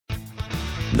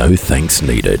No Thanks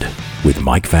Needed with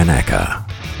Mike Van Acker.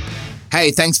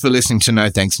 Hey, thanks for listening to No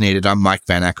Thanks Needed. I'm Mike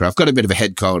Van Acker. I've got a bit of a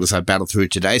head cold as I battle through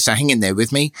today, so hang in there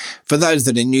with me. For those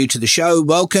that are new to the show,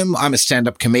 welcome. I'm a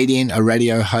stand-up comedian, a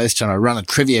radio host, and I run a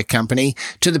trivia company.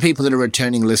 To the people that are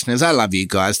returning listeners, I love you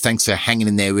guys. Thanks for hanging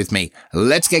in there with me.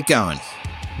 Let's get going.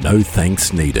 No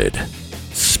Thanks Needed.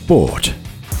 Sport.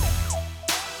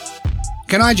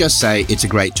 Can I just say it's a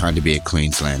great time to be a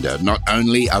Queenslander. Not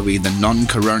only are we the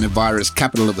non-coronavirus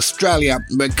capital of Australia,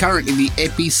 we're currently the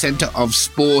epicentre of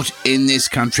sport in this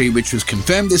country, which was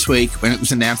confirmed this week when it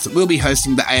was announced that we'll be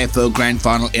hosting the AFL Grand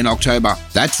Final in October.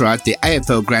 That's right, the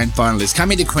AFL Grand Final is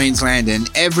coming to Queensland and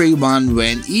everyone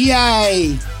went,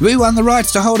 yay! We won the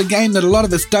rights to hold a game that a lot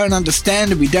of us don't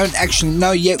understand and we don't actually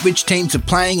know yet which teams are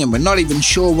playing and we're not even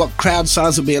sure what crowd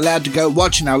size will be allowed to go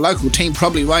watch and our local team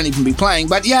probably won't even be playing,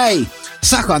 but yay!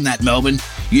 Suck on that, Melbourne.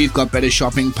 You've got better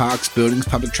shopping, parks, buildings,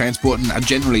 public transport, and are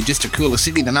generally just a cooler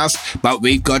city than us, but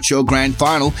we've got your grand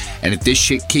final, and if this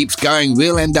shit keeps going,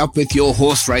 we'll end up with your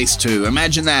horse race too.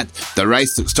 Imagine that. The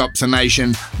race that stops a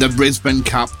nation, the Brisbane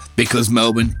Cup, because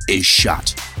Melbourne is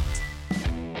shut.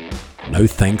 No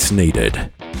Thanks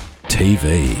Needed.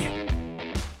 TV.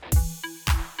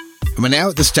 We're now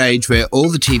at the stage where all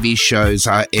the TV shows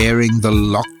are airing the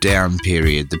lockdown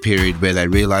period, the period where they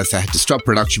realised they had to stop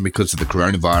production because of the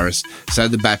coronavirus. So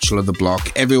The Bachelor, The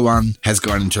Block, everyone has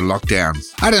gone into lockdown.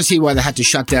 I don't see why they had to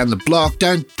shut down The Block.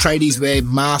 Don't tradies wear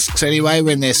masks anyway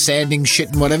when they're sanding shit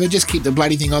and whatever? Just keep the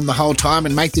bloody thing on the whole time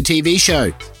and make the TV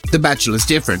show. The Bachelor's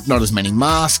different, not as many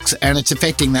masks, and it's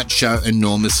affecting that show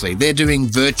enormously. They're doing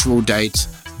virtual dates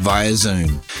via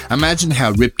Zoom. Imagine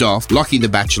how ripped off Lockie the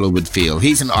Bachelor would feel.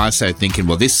 He's an ISO thinking,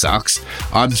 well, this sucks.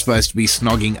 I'm supposed to be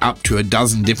snogging up to a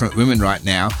dozen different women right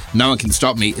now. No one can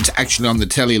stop me. It's actually on the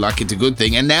telly like it's a good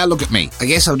thing. And now look at me. I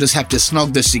guess I'll just have to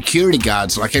snog the security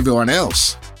guards like everyone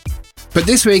else. But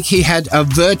this week he had a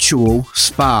virtual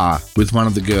spa with one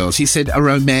of the girls. He said a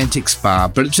romantic spa,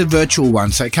 but it's a virtual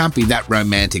one, so it can't be that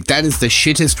romantic. That is the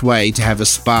shittest way to have a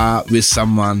spa with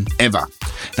someone ever.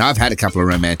 Now, I've had a couple of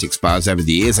romantic spas over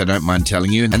the years, I don't mind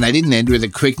telling you, and they didn't end with a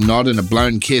quick nod and a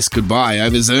blown kiss goodbye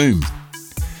over Zoom.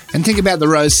 And think about the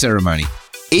rose ceremony.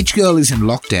 Each girl is in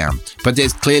lockdown, but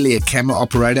there's clearly a camera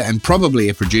operator and probably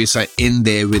a producer in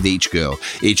there with each girl.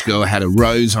 Each girl had a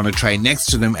rose on a tray next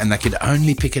to them and they could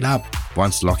only pick it up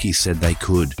once Lockie said they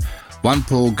could. One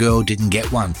poor girl didn't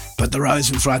get one, but the rose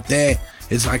was right there.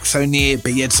 It's like so near,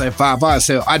 but yet so far by.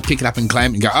 So I'd pick it up and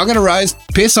claim it and go, I got a rose,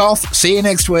 piss off, see you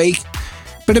next week.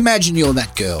 But imagine you're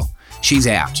that girl. She's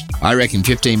out. I reckon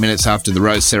 15 minutes after the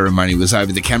rose ceremony was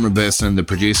over, the camera person and the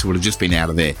producer would have just been out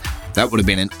of there. That would have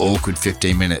been an awkward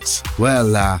 15 minutes.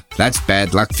 Well, that's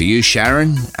bad luck for you,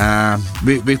 Sharon.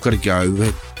 We've got to go.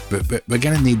 We're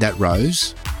going to need that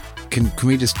rose. Can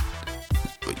we just...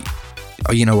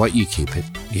 Oh, you know what? You keep it.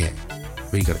 Yeah.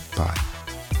 We got it. Bye.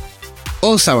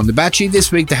 Also on The Batchy,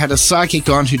 this week they had a psychic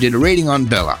on who did a reading on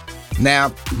Bella.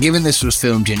 Now, given this was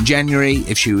filmed in January,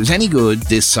 if she was any good,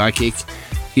 this psychic,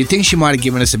 you'd think she might have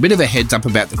given us a bit of a heads up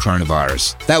about the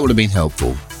coronavirus. That would have been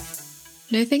helpful.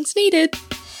 No thanks needed.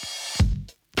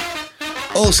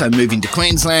 Also moving to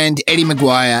Queensland, Eddie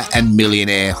Maguire and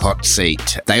Millionaire Hot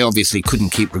Seat. They obviously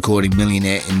couldn't keep recording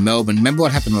Millionaire in Melbourne. Remember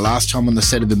what happened the last time on the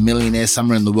set of a Millionaire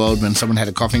somewhere in the world when someone had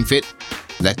a coughing fit?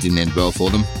 That didn't end well for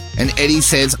them. And Eddie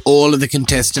says all of the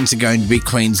contestants are going to be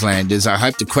Queenslanders. I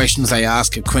hope the questions they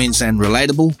ask are Queensland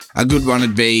relatable. A good one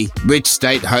would be, which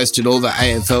state hosted all the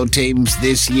AFL teams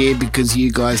this year because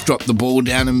you guys dropped the ball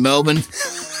down in Melbourne?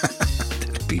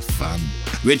 That'd be fun.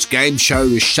 Which game show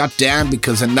was shut down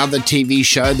because another TV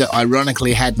show that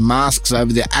ironically had masks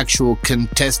over the actual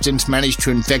contestants managed to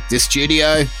infect the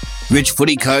studio? Which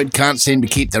footy code can't seem to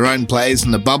keep their own players in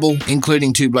the bubble,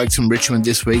 including two blokes from Richmond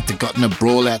this week that got in a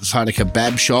brawl outside a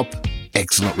kebab shop?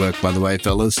 Excellent work, by the way,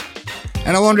 fellas.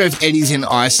 And I wonder if Eddie's in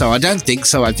ISO. I don't think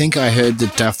so. I think I heard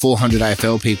that 400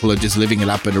 AFL people are just living it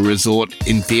up at a resort,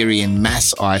 in theory, in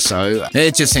mass ISO.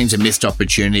 It just seems a missed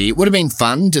opportunity. It would have been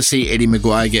fun to see Eddie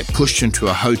Maguire get pushed into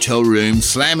a hotel room,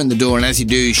 slamming the door, and as you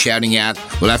do, shouting out,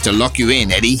 we'll have to lock you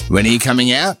in, Eddie. When are you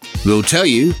coming out? We'll tell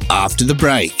you after the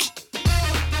break.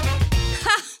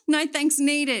 No thanks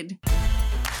needed.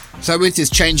 So with this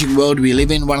changing world we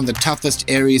live in, one of the toughest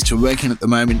areas to work in at the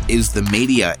moment is the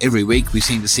media. Every week we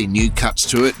seem to see new cuts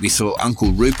to it. We saw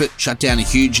Uncle Rupert shut down a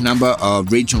huge number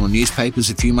of regional newspapers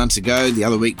a few months ago. The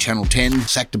other week, Channel 10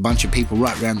 sacked a bunch of people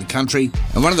right around the country.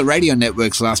 And one of the radio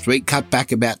networks last week cut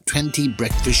back about 20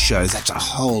 breakfast shows. That's a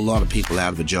whole lot of people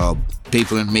out of a job.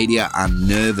 People in media are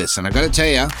nervous, and I've got to tell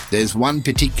you, there's one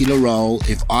particular role,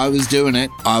 if I was doing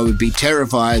it, I would be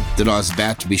terrified that I was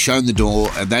about to be shown the door,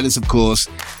 and that is, of course,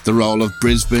 the role of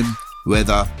Brisbane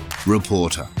weather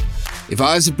reporter. If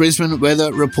I was a Brisbane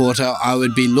weather reporter, I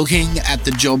would be looking at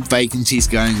the job vacancies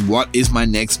going, what is my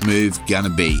next move going to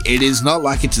be? It is not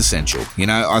like it's essential. You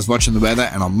know, I was watching the weather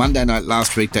and on Monday night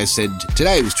last week they said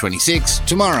today was 26,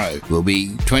 tomorrow will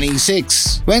be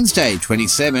 26, Wednesday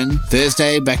 27,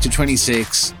 Thursday back to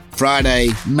 26,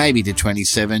 Friday maybe to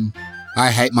 27. I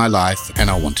hate my life and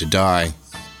I want to die.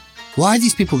 Why are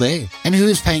these people there? And who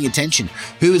is paying attention?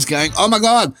 Who is going, oh my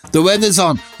God, the weather's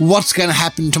on. What's going to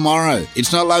happen tomorrow?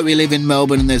 It's not like we live in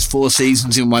Melbourne and there's 4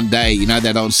 seasons in one day. You know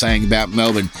that old saying about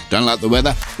Melbourne, don't like the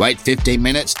weather? Wait 15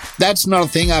 minutes. That's not a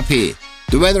thing up here.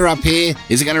 The weather up here,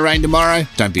 is it going to rain tomorrow?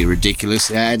 Don't be ridiculous.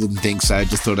 I didn't think so.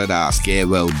 Just thought I'd ask. Yeah,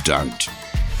 well, don't.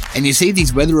 And you see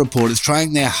these weather reporters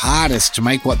trying their hardest to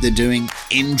make what they're doing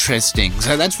interesting.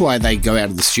 So that's why they go out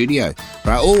of the studio.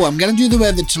 Right? Oh, I'm going to do the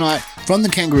weather tonight from the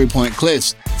Kangaroo Point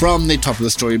Cliffs, from the top of the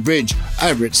Story Bridge,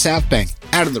 over at South Bank,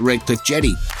 out of the Redcliffe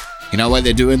Jetty. You know why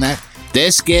they're doing that?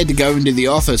 They're scared to go into the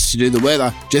office to do the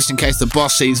weather just in case the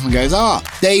boss sees them and goes, oh,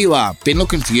 there you are. Been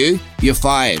looking for you. You're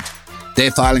fired.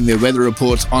 They're filing their weather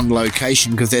reports on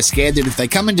location because they're scared that if they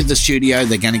come into the studio,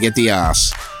 they're going to get the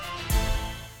arse.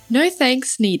 No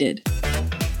thanks needed.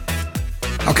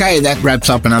 Okay, that wraps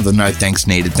up another No Thanks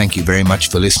Needed. Thank you very much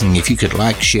for listening. If you could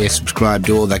like, share, subscribe,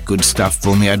 do all that good stuff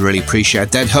for me, I'd really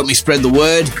appreciate that. Help me spread the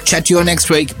word. Chat to you all next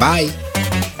week. Bye.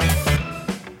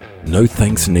 No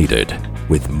Thanks Needed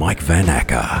with Mike Van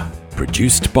Acker.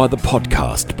 Produced by the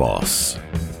Podcast Boss.